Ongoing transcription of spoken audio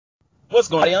What's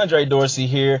going on? Andre Dorsey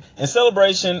here. In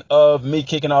celebration of me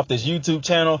kicking off this YouTube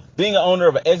channel, being an owner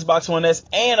of an Xbox One S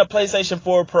and a PlayStation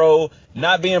 4 Pro,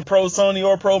 not being pro Sony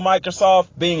or pro Microsoft,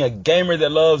 being a gamer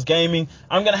that loves gaming,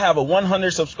 I'm going to have a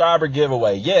 100 subscriber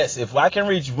giveaway. Yes, if I can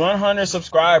reach 100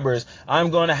 subscribers, I'm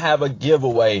going to have a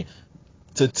giveaway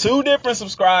to 2 different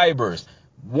subscribers.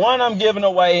 One, I'm giving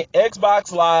away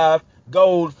Xbox Live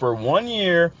Gold for 1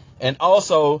 year. And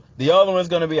also, the other one's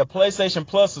going to be a PlayStation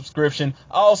Plus subscription,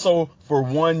 also for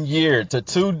 1 year, to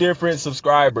 2 different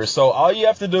subscribers. So all you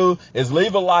have to do is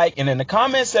leave a like, and in the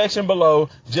comment section below,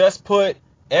 just put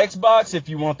Xbox if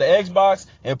you want the Xbox,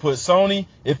 and put Sony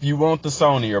if you want the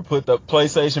Sony, or put the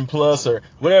PlayStation Plus, or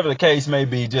whatever the case may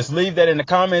be. Just leave that in the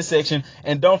comment section,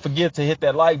 and don't forget to hit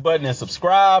that like button and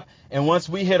subscribe. And once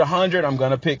we hit 100, I'm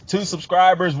going to pick 2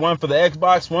 subscribers, one for the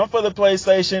Xbox, one for the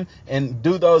PlayStation, and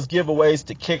do those giveaways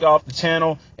to kick off the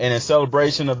channel and in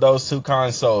celebration of those 2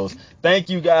 consoles. Thank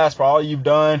you guys for all you've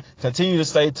done. Continue to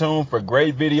stay tuned for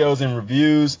great videos and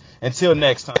reviews. Until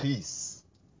next time, peace.